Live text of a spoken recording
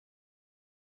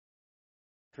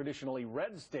traditionally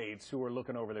red states who are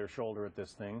looking over their shoulder at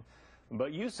this thing.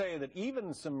 But you say that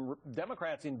even some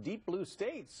Democrats in deep blue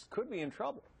states could be in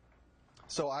trouble.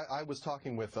 So I was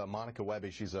talking with Monica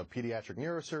Wehby. She's a pediatric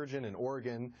neurosurgeon in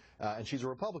Oregon, and she's a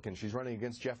Republican. She's running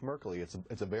against Jeff Merkley.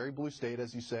 It's a very blue state,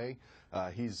 as you say.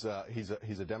 He's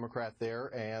a Democrat there,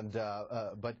 and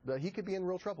but he could be in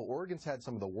real trouble. Oregon's had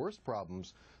some of the worst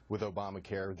problems with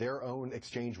Obamacare. Their own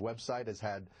exchange website has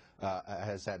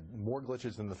had more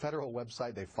glitches than the federal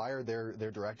website. They fired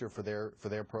their director for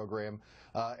their program,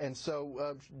 and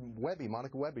so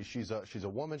Monica Wehby, she's a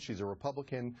woman. She's a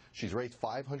Republican. She's raised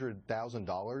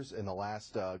 $500,000 in the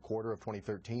last quarter of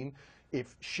 2013.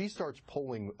 If she starts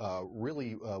polling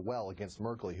really well against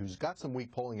Merkley, who's got some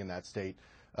weak polling in that state,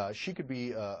 she could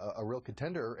be a real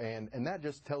contender, and that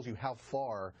just tells you how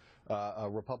far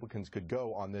Republicans could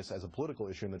go on this as a political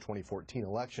issue in the 2014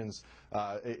 elections.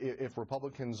 If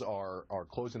Republicans are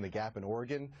closing the gap in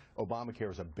Oregon,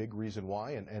 Obamacare is a big reason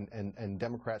why, and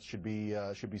Democrats should be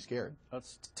scared.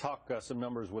 Let's talk some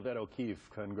numbers with Ed O'Keefe,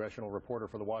 congressional reporter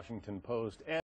for the Washington Post.